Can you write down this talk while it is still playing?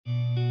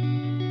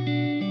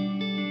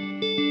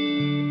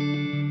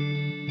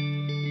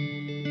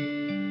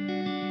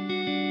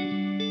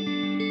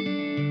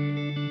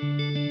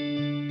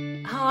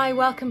Hi,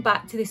 welcome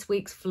back to this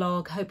week's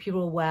vlog. Hope you're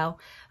all well.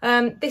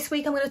 This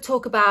week I'm going to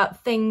talk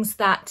about things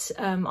that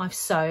I've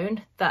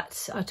sewn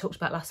that I talked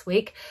about last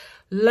week.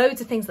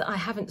 Loads of things that I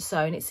haven't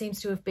sewn. It seems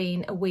to have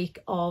been a week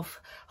of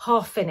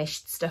half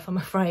finished stuff, I'm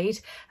afraid,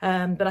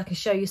 but I can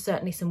show you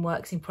certainly some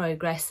works in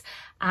progress,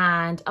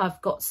 and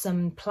I've got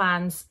some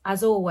plans,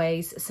 as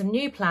always, some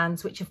new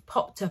plans which have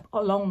popped up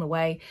along the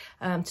way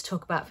to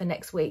talk about for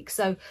next week.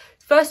 So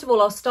first of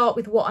all, I'll start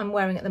with what I'm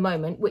wearing at the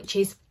moment, which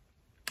is,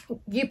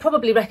 you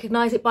probably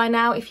recognise it by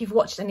now if you've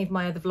watched any of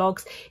my other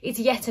vlogs. It's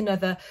yet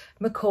another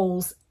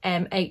McCall's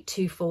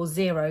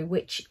M8240,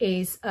 which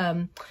is,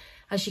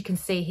 as you can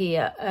see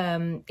here,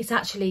 it's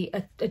actually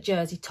a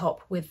jersey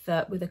top with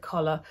a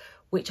collar,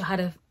 which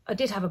I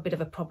did have a bit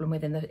of a problem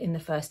with in the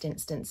first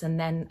instance, and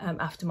then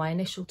after my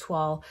initial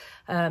toile,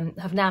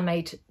 have now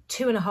made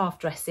 2.5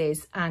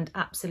 dresses and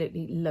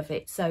absolutely love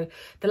it. So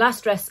the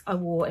last dress I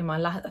wore in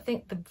my I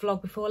think the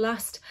vlog before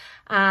last,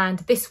 and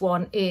this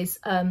one is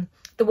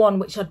the one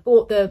which I'd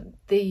bought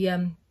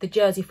the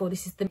jersey for.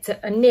 This is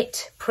a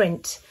knit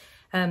print,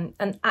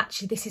 and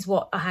actually this is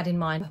what I had in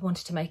mind. I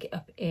wanted to make it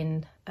up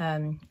in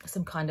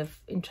some kind of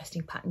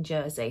interesting pattern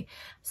jersey.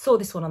 Saw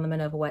this one on the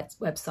Minerva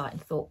website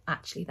and thought,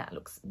 actually that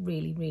looks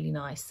really, really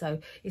nice. So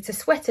it's a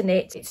sweater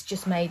knit. It's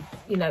just made,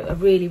 you know, a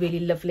really, really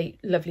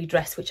lovely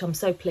dress, which I'm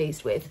so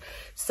pleased with.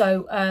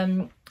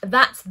 So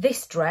that's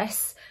this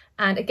dress,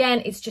 and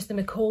again it's just the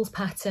McCall's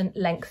pattern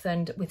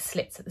lengthened with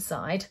slits at the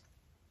side.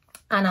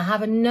 And I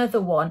have another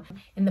one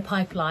in the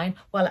pipeline.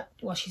 Well,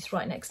 she's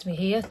right next to me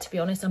here, to be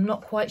honest. I'm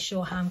not quite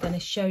sure how I'm going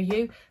to show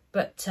you,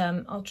 but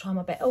I'll try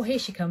my best. Oh, here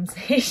she comes.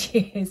 Here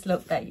she is.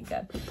 Look, there you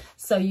go.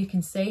 So you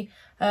can see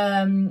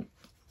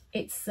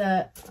it's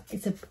a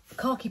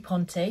khaki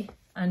ponte,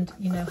 and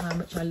you know how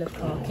much I love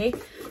khaki.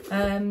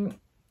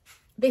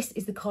 This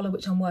is the collar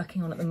which I'm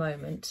working on at the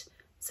moment.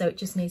 So it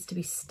just needs to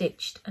be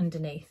stitched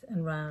underneath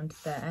and round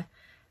there.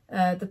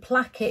 The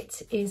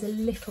placket is a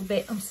little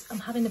bit, I'm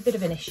having a bit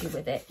of an issue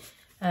with it.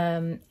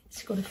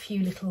 It's got a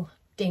few little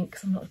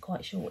dinks, I'm not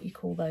quite sure what you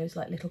call those,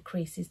 like little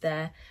creases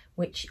there,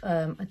 which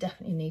I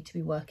definitely need to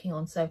be working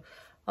on. So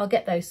I'll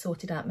get those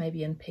sorted out,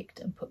 maybe unpicked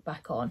and put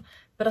back on.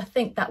 But I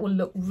think that will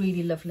look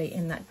really lovely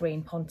in that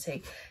green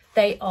ponte.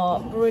 They are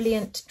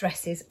brilliant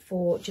dresses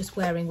for just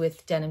wearing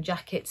with denim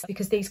jackets,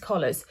 because these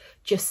collars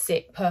just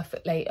sit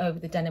perfectly over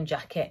the denim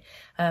jacket.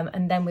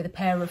 And then with a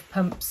pair of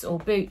pumps or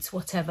boots,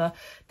 whatever,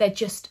 they're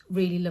just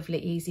really lovely,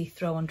 easy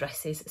throw on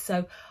dresses.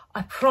 So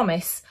I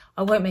promise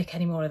I won't make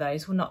any more of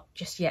those. Well, not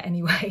just yet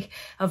anyway.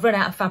 I've run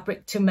out of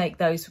fabric to make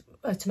those,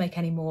 to make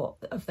any more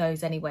of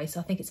those anyway. So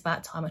I think it's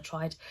about time I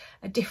tried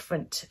a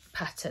different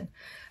pattern.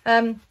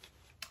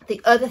 The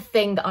other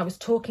thing that I was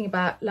talking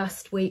about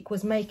last week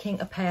was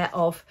making a pair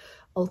of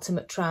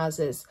ultimate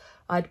trousers.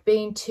 I'd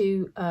been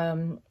to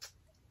an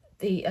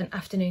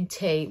afternoon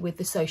tea with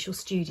the Social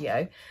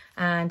Studio,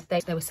 and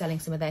they were selling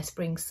some of their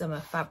spring summer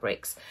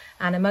fabrics,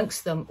 and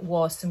amongst them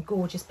was some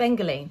gorgeous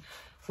bengaline,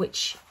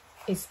 which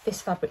is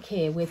this fabric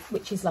here,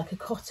 which is like a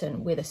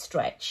cotton with a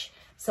stretch.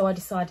 So I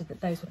decided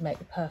that those would make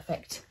the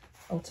perfect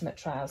ultimate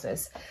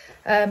trousers.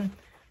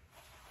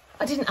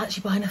 I didn't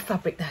actually buy enough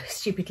fabric though,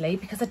 stupidly,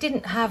 because I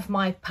didn't have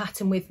my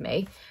pattern with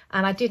me,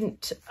 and I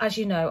didn't, as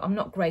you know, I'm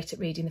not great at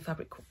reading the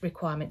fabric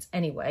requirements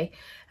anyway.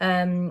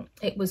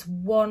 It was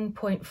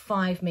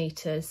 1.5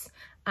 meters,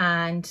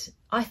 and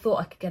I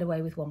thought I could get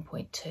away with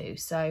 1.2,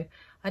 so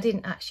I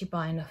didn't actually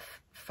buy enough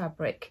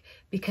fabric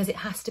because it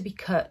has to be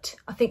cut.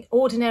 I think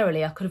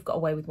ordinarily I could have got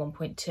away with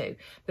 1.2,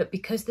 but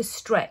because the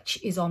stretch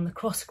is on the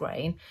cross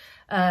grain,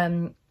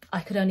 I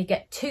could only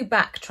get 2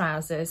 back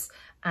trousers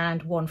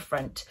and 1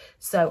 front.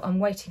 So I'm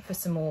waiting for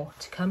some more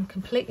to come,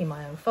 completely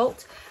my own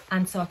fault,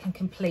 and so I can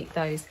complete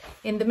those.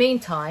 In the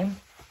meantime,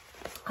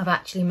 I've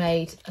actually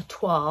made a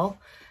toile,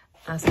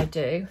 as I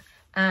do,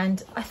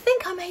 and I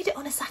think I made it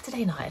on a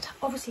Saturday night.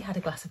 Obviously had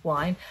a glass of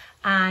wine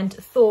and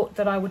thought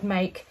that I would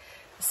make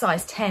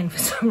size 10 for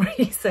some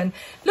reason.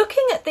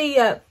 Looking at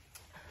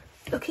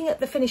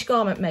the finished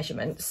garment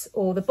measurements,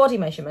 or the body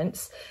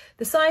measurements,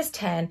 the size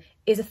 10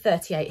 is a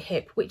 38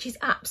 hip, which is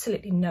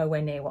absolutely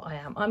nowhere near what I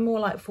am. I'm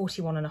more like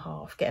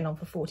 41.5, getting on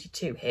for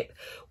 42 hip,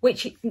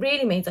 which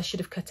really means I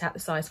should have cut out the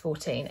size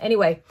 14.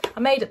 Anyway,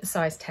 I made up the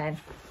size 10,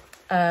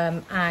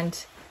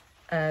 and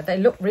they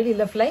look really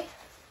lovely.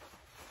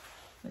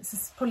 This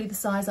is probably the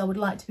size I would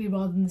like to be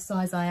rather than the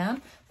size I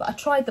am, but I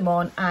tried them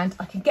on and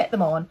I can get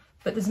them on,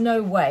 but there's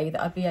no way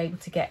that I'd be able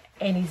to get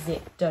any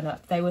zip done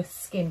up. They were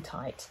skin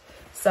tight.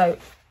 So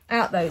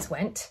out those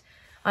went.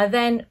 I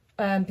then,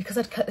 because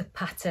I'd cut the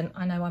pattern,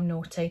 I know I'm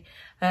naughty,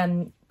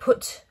 I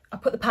put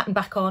the pattern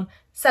back on,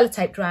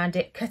 sellotaped around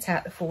it, cut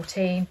out the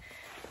 14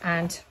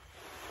 and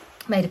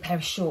made a pair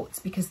of shorts,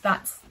 because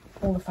that's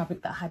all the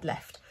fabric that I had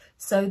left.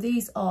 So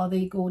these are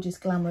the gorgeous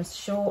glamorous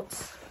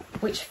shorts,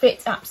 which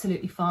fit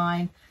absolutely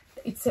fine.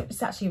 It's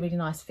actually a really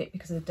nice fit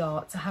because of the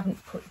darts. I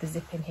haven't put the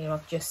zip in here,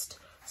 I've just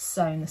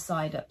sewn the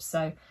side up.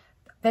 So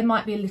there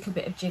might be a little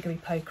bit of jiggery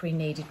pokery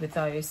needed with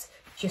those,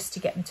 just to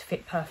get them to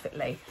fit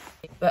perfectly,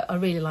 but I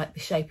really like the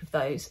shape of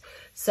those.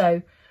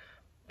 So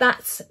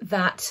that's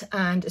that,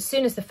 and as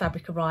soon as the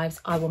fabric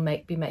arrives I will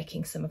be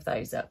making some of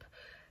those up.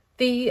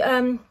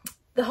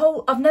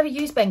 I've never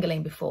used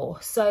bengaline before,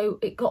 so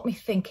it got me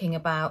thinking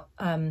about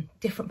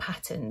different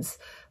patterns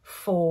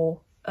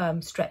for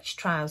stretch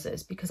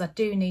trousers, because I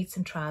do need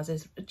some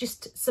trousers,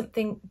 just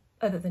something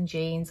other than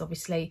jeans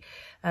obviously.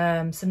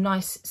 Some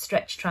nice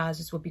stretch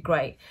trousers would be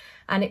great,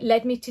 and it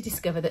led me to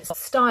discover that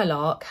Style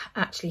Arc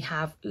actually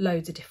have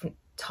loads of different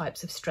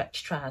types of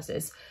stretch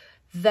trousers.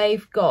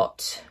 They've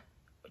got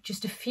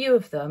just a few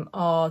of them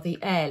are the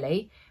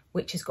Airlie,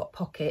 which has got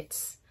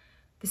pockets,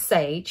 the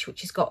Sage,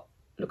 which has got,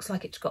 looks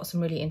like it's got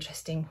some really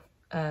interesting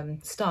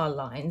style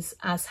lines,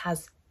 as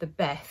has the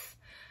Beth.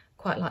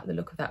 Quite like the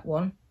look of that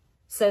one.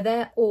 So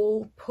they're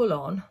all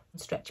pull-on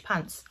stretch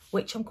pants,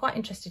 which I'm quite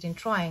interested in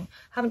trying.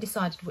 Haven't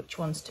decided which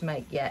ones to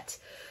make yet,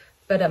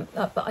 but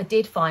I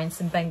did find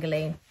some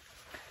bengaline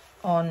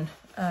on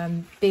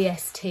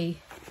Bstfabrics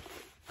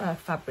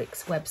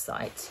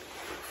website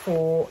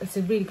for, it's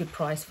a really good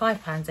price,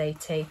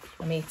 £5.80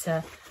 a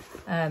metre.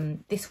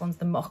 This one's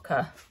the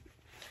mocha,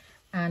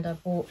 and I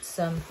bought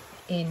some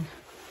in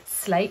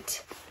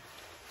slate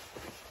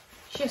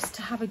just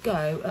to have a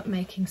go at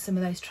making some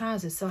of those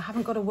trousers, so I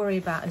haven't got to worry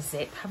about a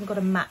zip, haven't got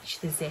to match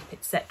the zip,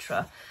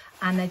 etc.,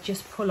 and they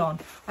just pull on.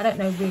 I don't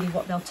know really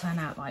what they'll turn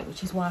out like,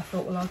 which is why I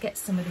thought, well, I'll get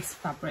some of this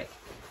fabric.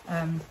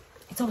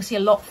 It's obviously a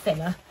lot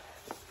thinner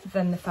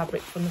than the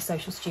fabric from the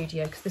Social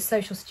Studio, because the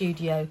Social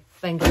Studio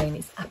bengaline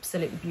is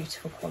absolutely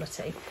beautiful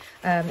quality.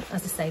 As I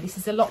say, this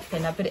is a lot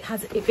thinner, but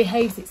it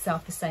behaves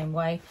itself the same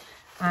way,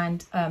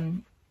 and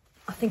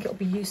I think it'll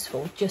be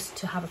useful just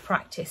to have a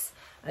practice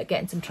at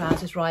getting some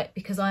trousers right,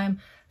 because I am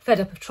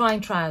fed up of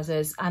trying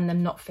trousers and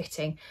them not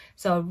fitting.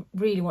 So I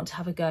really want to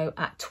have a go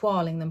at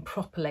toiling them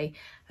properly,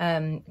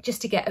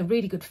 just to get a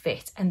really good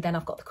fit, and then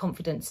I've got the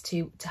confidence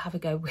to have a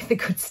go with the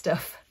good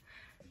stuff.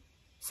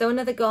 So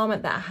another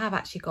garment that I have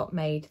actually got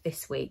made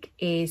this week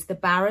is the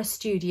Bara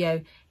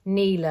Studio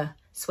Nela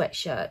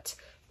sweatshirt,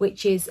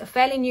 which is a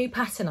fairly new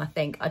pattern, I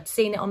think. I'd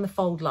seen it on the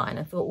fold line.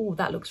 I thought, oh,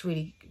 that looks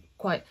really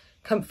quite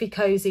comfy,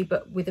 cozy,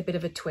 but with a bit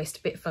of a twist,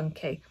 a bit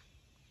funky.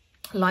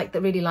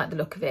 Really like the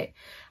look of it.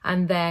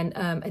 And then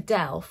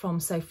Adele from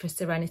Sofa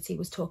Serenity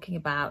was talking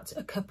about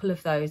a couple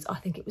of those. I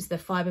think it was the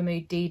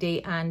Fibremood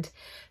DD and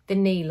the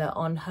Nela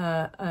on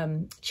her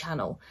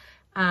channel.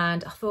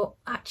 And I thought,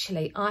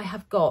 actually, I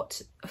have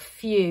got a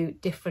few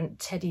different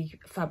teddy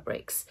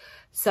fabrics,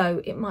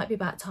 so it might be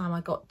about time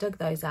I dug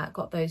those out,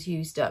 got those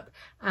used up,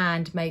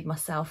 and made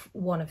myself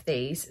one of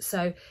these.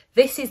 So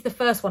this is the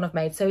first one I've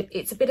made, so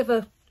it's a bit of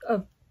a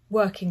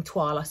working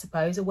toile, I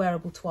suppose, a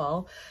wearable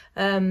toile,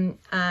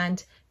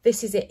 and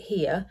this is it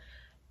here.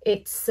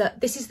 It's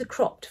this is the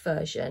cropped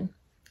version.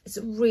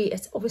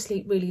 It's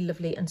obviously really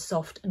lovely and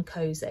soft and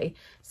cozy.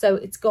 So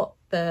it's got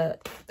the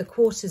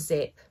quarter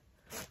zip,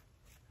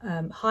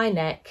 high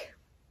neck,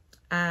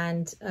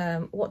 and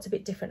what's a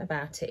bit different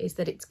about it is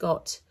that it's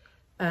got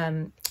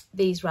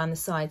these around the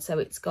side, so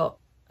it's got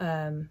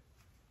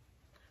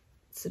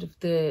sort of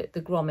the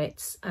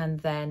grommets and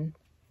then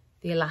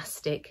the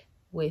elastic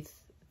with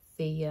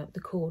the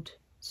cord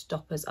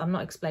stoppers. I'm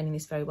not explaining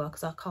this very well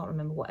because I can't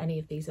remember what any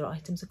of these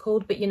items are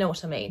called, but you know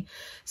what I mean.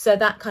 So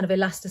that kind of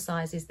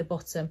elasticizes the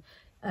bottom,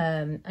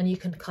 and you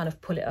can kind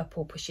of pull it up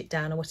or push it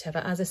down or whatever.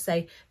 As I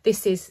say,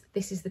 this is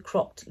the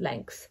cropped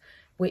length,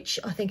 which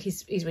I think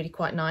is really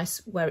quite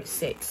nice where it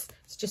sits.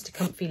 It's just a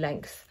comfy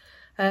length.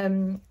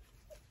 No,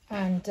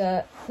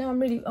 I'm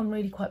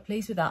really quite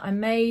pleased with that. I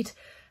made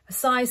a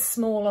size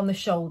small on the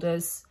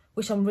shoulders,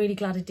 which I'm really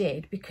glad I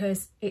did,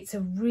 because it's a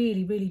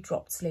really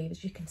dropped sleeve,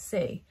 as you can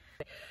see.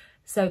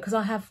 So, because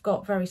I have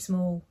got very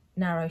small,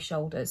 narrow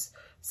shoulders,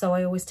 so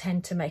I always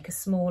tend to make a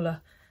smaller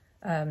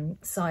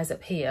size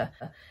up here,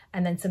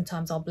 and then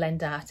sometimes I'll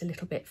blend out a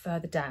little bit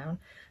further down.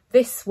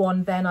 This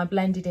one then I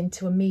blended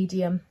into a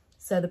medium.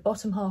 So the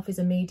bottom half is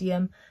a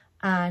medium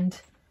and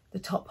the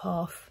top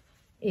half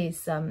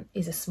is a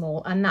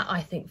small, and that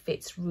I think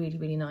fits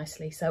really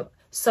nicely. So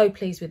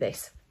pleased with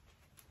this.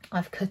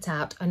 I've cut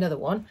out another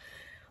one.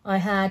 I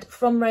had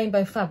from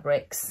Rainbow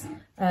Fabrics,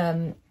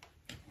 I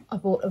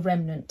bought a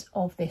remnant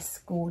of this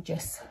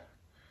gorgeous,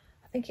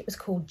 I think it was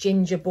called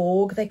Ginger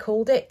Borg, they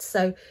called it.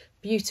 So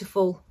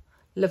beautiful,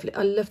 lovely.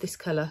 I love this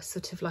colour,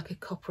 sort of like a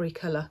coppery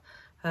colour.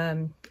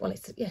 Well,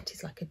 it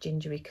is like a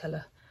gingery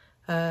colour.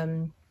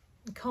 I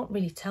can't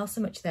really tell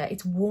so much there.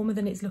 It's warmer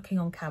than it's looking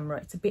on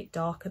camera. It's a bit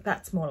darker.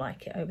 That's more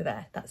like it over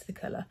there. That's the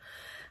colour.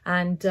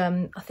 And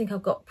I think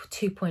I've got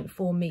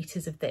 2.4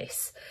 meters of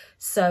this.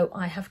 So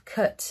I have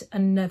cut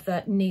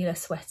another Nela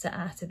sweater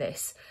out of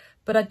this,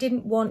 but I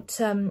didn't want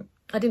to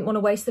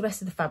waste the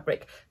rest of the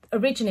fabric.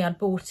 Originally, I'd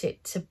bought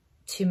it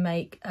to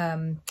make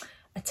a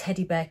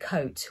teddy bear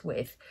coat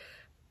with,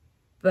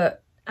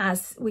 but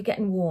as we're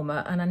getting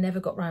warmer and I never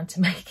got round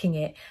to making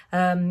it,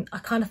 I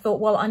kind of thought,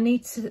 well, I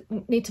need to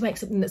make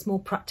something that's more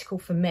practical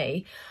for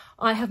me.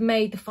 I have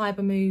made the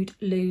Fibremood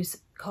loose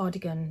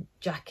cardigan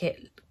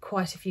jacket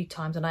quite a few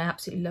times and I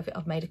absolutely love it.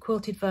 I've made a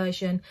quilted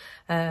version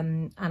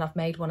and I've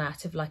made one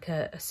out of like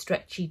a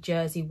stretchy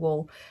jersey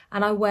wool,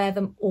 and I wear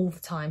them all the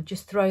time,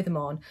 just throw them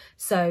on.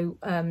 So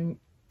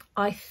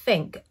I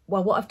think,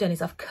 well, what I've done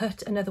is I've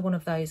cut another one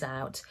of those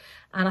out,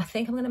 and I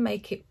think I'm going to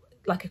make it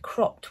like a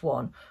cropped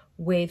one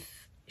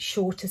with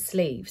shorter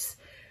sleeves.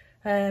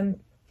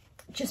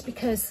 Just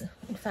because,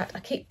 in fact, I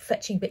keep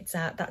fetching bits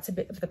out. That's a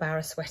bit of the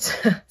Bara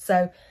sweater.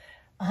 So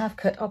I have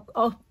cut,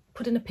 I'll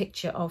put in a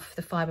picture of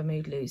the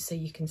Fibremood loose so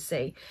you can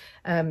see.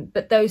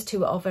 But those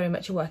two are very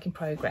much a work in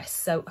progress.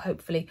 So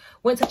hopefully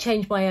once I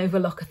change my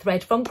overlocker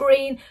thread from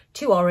green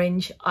to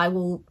orange, I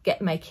will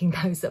get making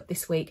those up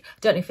this week. I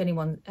don't know if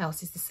anyone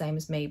else is the same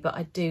as me, but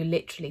I do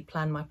literally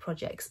plan my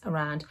projects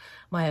around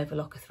my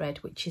overlocker thread,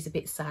 which is a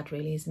bit sad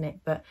really, isn't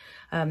it? But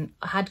I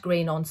had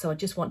green on, so I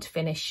just want to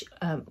finish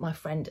my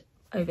friend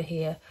over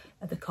here,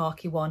 the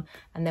khaki one,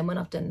 and then when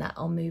I've done that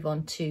I'll move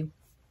on to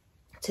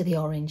the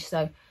orange.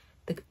 So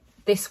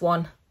this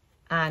one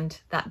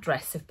and that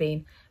dress have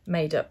been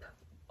made up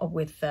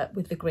with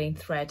the green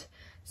thread,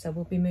 so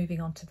we'll be moving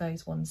on to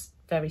those ones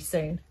very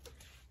soon.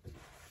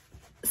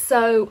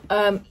 So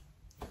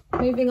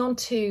moving on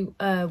to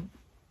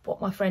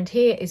what my friend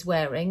here is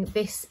wearing.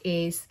 This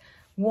is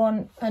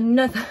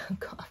another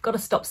I've got to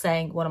stop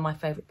saying one of my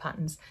favourite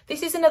patterns.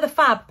 This is another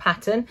fab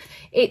pattern.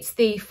 It's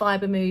the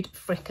Fibremood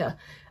Fricker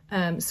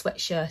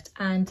sweatshirt,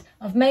 and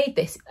I've made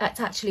this, it's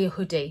actually a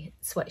hoodie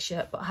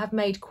sweatshirt, but I have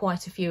made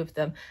quite a few of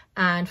them,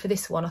 and for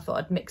this one I thought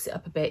I'd mix it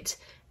up a bit,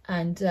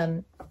 and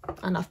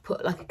I've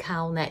put like a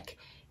cowl neck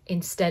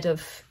instead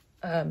of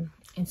a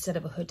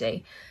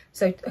hoodie.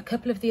 So a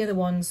couple of the other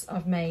ones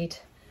I've made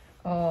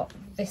are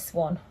this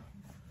one,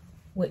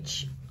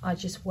 which I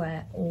just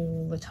wear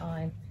all the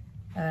time.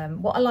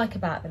 What I like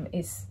about them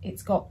is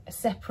it's got a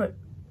separate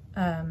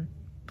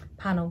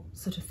panel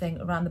sort of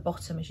thing around the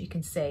bottom, as you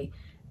can see,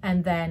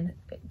 and then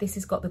this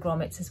has got the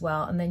grommets as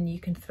well, and then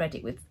you can thread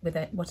it with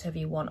whatever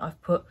you want.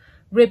 I've put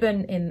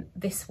ribbon in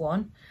this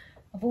one.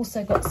 I've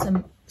also got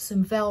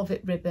some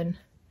velvet ribbon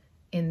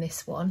in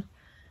this one,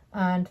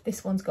 and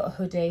this one's got a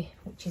hoodie,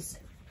 which is,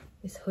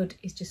 this hood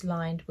is just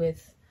lined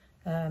with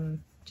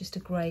just a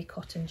grey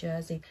cotton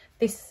jersey.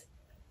 This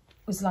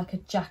was like a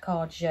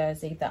jacquard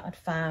jersey that I'd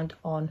found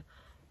on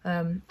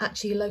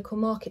actually a local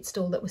market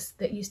stall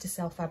that used to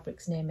sell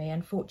fabrics near me.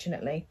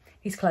 Unfortunately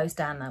he's closed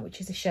down now,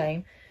 which is a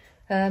shame,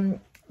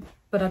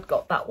 but I'd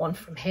got that one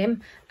from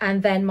him.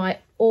 And then my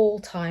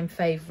all-time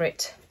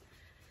favourite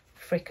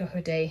Fricker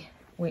hoodie,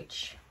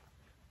 which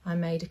I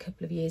made a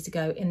couple of years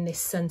ago in this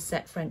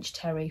sunset French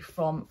terry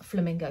from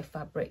Flamingo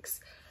Fabrics.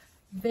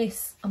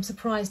 This, I'm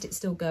surprised it's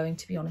still going,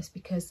 to be honest,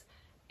 because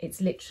it's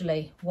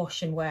literally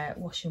wash and wear,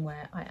 wash and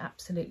wear. I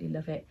absolutely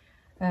love it.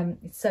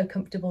 It's so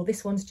comfortable.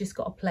 This one's just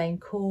got a plain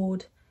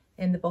cord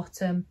in the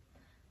bottom,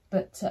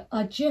 but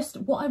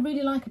what I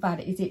really like about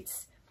it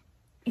is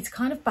it's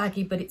kind of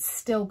baggy, but it's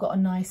still got a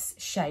nice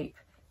shape.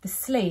 The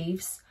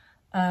sleeves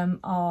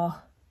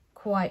are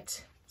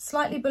quite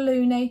slightly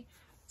balloony,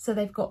 so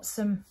they've got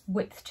some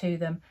width to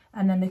them,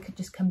 and then they could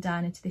just come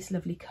down into this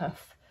lovely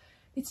cuff.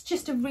 It's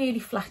just a really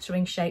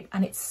flattering shape,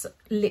 and it's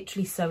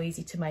literally so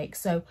easy to make.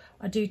 So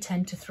I do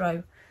tend to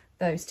throw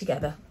those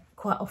together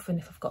quite often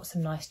if I've got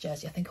some nice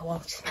jersey. I think, oh, I'll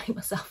just make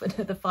myself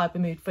another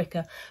Fibremood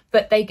Fricker,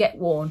 but they get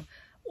worn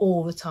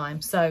all the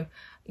time. So,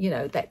 you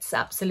know, that's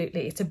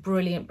absolutely, it's a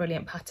brilliant,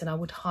 brilliant pattern. I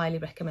would highly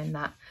recommend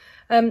that.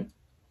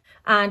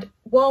 And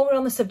while we're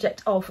on the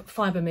subject of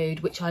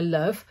Fibremood, which I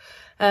love,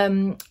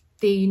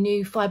 the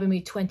new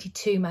Fibremood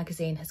 22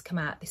 magazine has come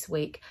out this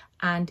week,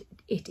 and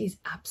it is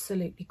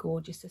absolutely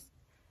gorgeous.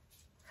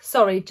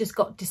 Sorry, just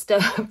got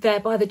disturbed there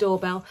by the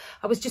doorbell.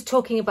 I was just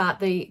talking about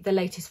the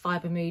latest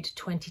Fibremood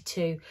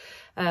 22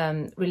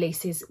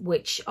 releases,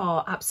 which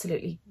are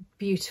absolutely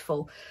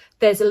beautiful.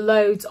 There's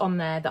loads on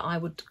there that I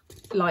would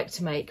like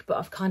to make, but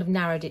I've kind of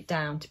narrowed it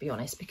down, to be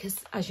honest, because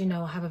as you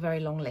know, I have a very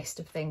long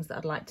list of things that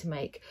I'd like to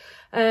make.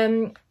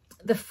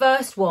 The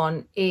first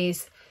one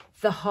is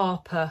the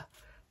Harper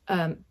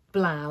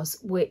blouse,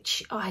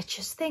 which I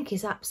just think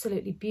is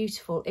absolutely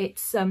beautiful.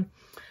 It's a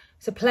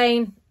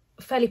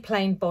fairly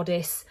plain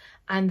bodice,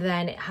 and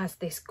then it has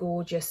this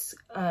gorgeous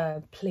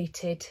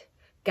pleated,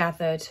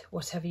 gathered,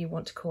 whatever you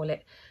want to call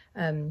it,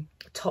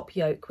 top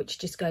yoke, which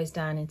just goes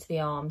down into the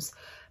arms,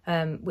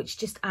 which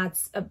just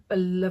adds a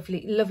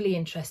lovely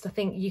interest. I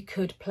think you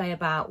could play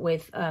about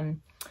with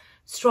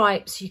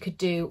stripes, you could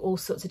do all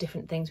sorts of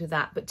different things with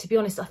that, but to be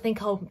honest, I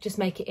think I'll just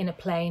make it in a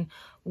plain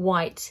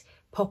white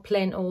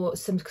poplin or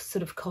some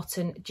sort of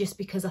cotton, just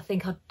because I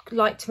think I'd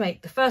like to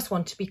make the first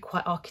one to be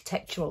quite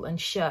architectural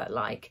and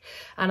shirt-like.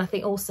 And I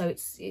think also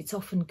it's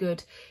often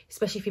good,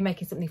 especially if you're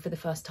making something for the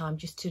first time,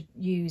 just to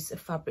use a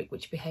fabric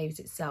which behaves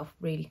itself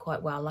really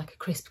quite well, like a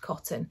crisp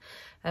cotton.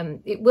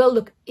 It will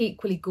look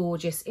equally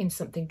gorgeous in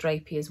something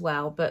drapey as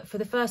well, but for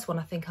the first one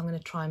I think I'm going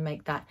to try and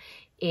make that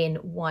in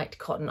white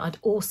cotton. I'd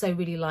also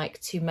really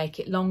like to make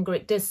it longer.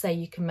 It does say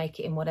you can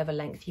make it in whatever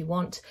length you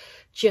want,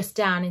 just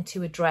down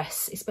into a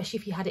dress, especially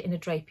if you had it in a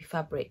drapey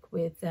fabric,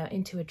 with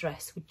into a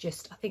dress would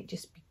just, I think,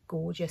 just be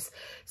gorgeous.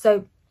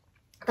 So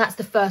that's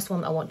the first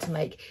one that I want to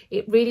make.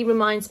 It really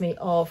reminds me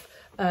of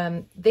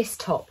this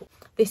top.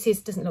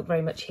 This doesn't look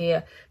very much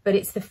here, but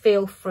it's the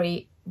Feel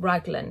Free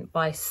Raglan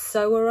by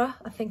Sewera,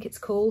 I think it's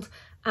called,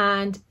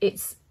 and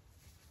it's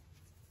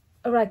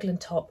a raglan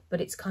top, but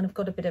it's kind of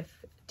got a bit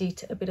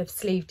of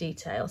sleeve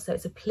detail, so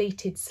it's a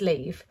pleated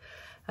sleeve,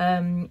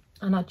 and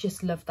I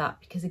just love that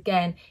because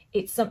again,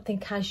 it's something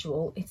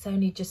casual. It's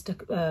only just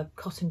a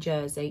cotton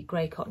jersey,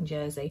 grey cotton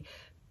jersey,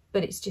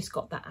 but it's just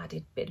got that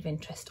added bit of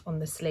interest on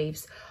the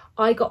sleeves.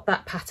 I got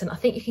that pattern, I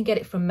think you can get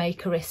it from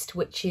Makerist,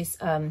 which is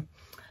a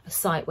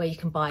site where you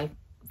can buy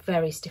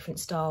various different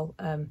style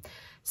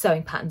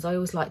sewing patterns. I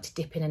always like to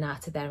dip in and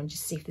out of there and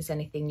just see if there's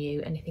anything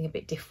new, anything a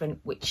bit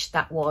different, which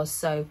that was.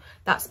 So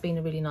that's been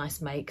a really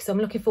nice make. So I'm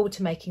looking forward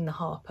to making the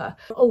Harper.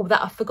 Oh,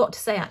 that I forgot to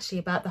say actually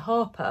about the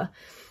Harper.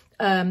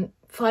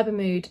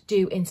 Fibremood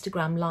do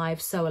Instagram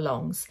live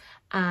sew-alongs,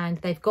 and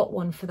they've got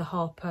one for the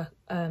Harper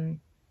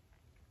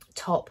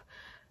top.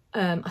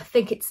 I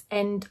think it's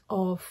end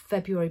of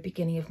February,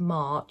 beginning of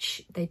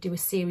March. They do a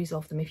series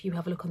of them. If you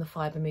have a look on the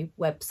Fibremood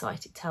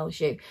website, it tells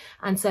you.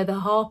 And so the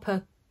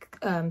Harper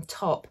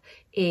top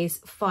is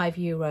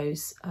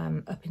 €5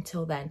 up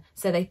until then.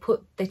 So they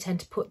tend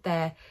to put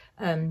their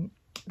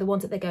the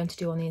ones that they're going to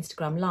do on the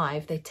Instagram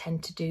live, they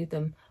tend to do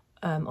them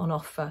on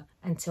offer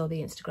until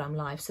the Instagram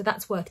live. So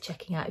that's worth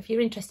checking out if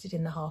you're interested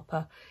in the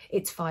Harper.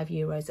 It's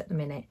 €5 at the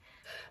minute.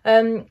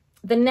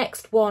 The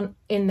next one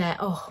in there,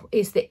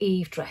 is the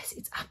Eve dress.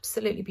 It's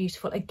absolutely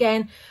beautiful.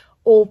 Again,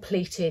 all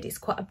pleated. It's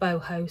quite a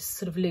boho,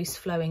 sort of loose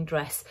flowing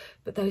dress,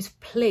 but those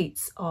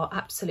pleats are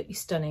absolutely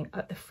stunning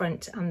at the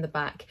front and the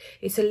back.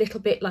 It's a little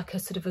bit like a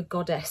sort of a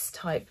goddess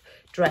type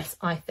dress,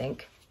 I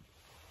think.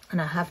 And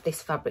I have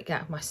this fabric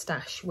out of my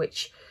stash,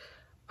 which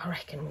I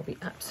reckon will be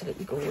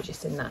absolutely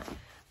gorgeous in that.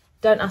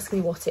 Don't ask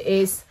me what it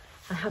is.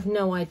 I have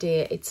no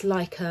idea. It's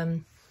like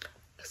a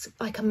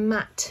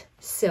matte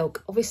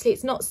silk. Obviously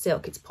it's not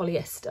silk, it's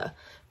polyester.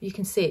 You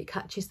can see it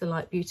catches the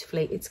light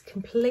beautifully. It's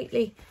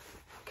completely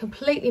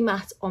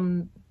matte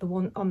on the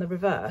one on the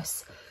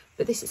reverse,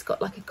 but this has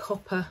got like a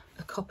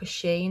copper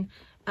sheen,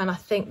 and I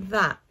think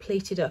that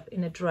pleated up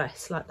in a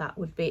dress like that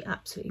would be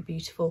absolutely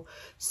beautiful.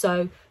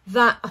 So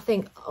that, I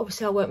think,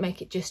 obviously I won't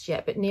make it just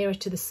yet, but nearer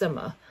to the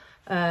summer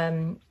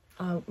I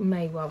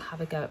may well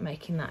have a go at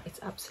making that. It's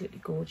absolutely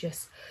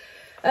gorgeous.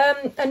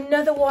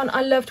 Another one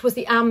I loved was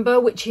the Amber,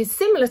 which is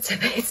similar to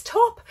this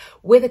top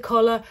with a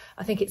collar.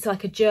 I think it's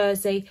like a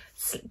jersey,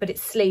 but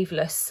it's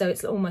sleeveless, so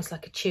it's almost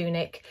like a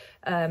tunic.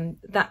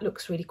 That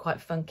looks really quite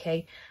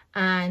funky.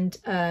 And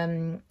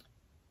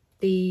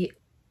the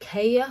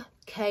Kaya,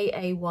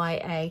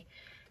 Kaya,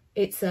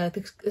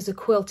 there's a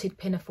quilted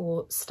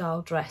pinafore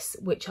style dress,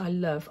 which I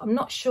love. I'm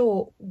not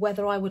sure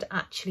whether I would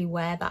actually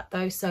wear that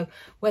though, so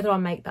whether I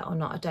make that or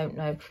not, I don't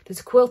know.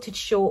 There's a quilted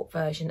short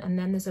version and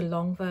then there's a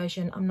long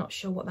version. I'm not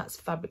sure what that's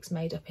fabric's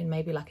made up in,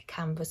 maybe like a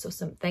canvas or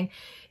something.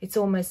 It's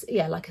almost,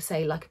 yeah, like I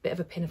say, like a bit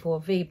of a pinafore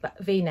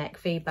V-neck,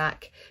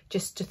 V-back,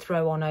 just to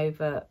throw on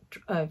over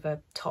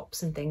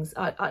tops and things.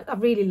 I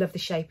really love the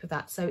shape of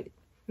that, so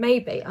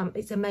maybe,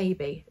 it's a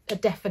maybe, a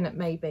definite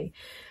maybe.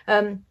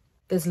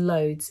 There's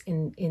loads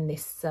in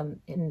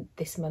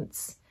this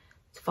month's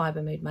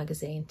Fibremood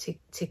magazine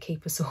to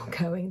keep us all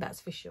going,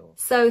 that's for sure.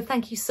 So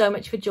thank you so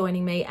much for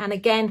joining me, and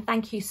again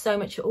thank you so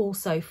much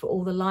also for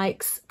all the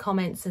likes,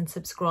 comments and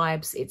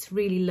subscribes. It's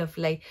really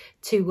lovely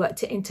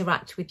to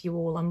interact with you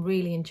all. I'm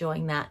really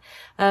enjoying that.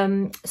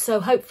 So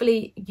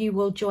hopefully you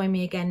will join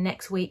me again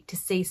next week to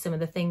see some of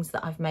the things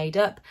that I've made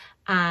up,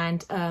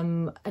 and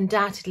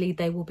undoubtedly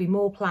there will be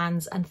more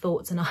plans and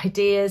thoughts and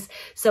ideas.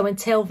 So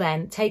until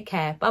then, take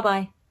care. Bye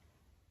bye.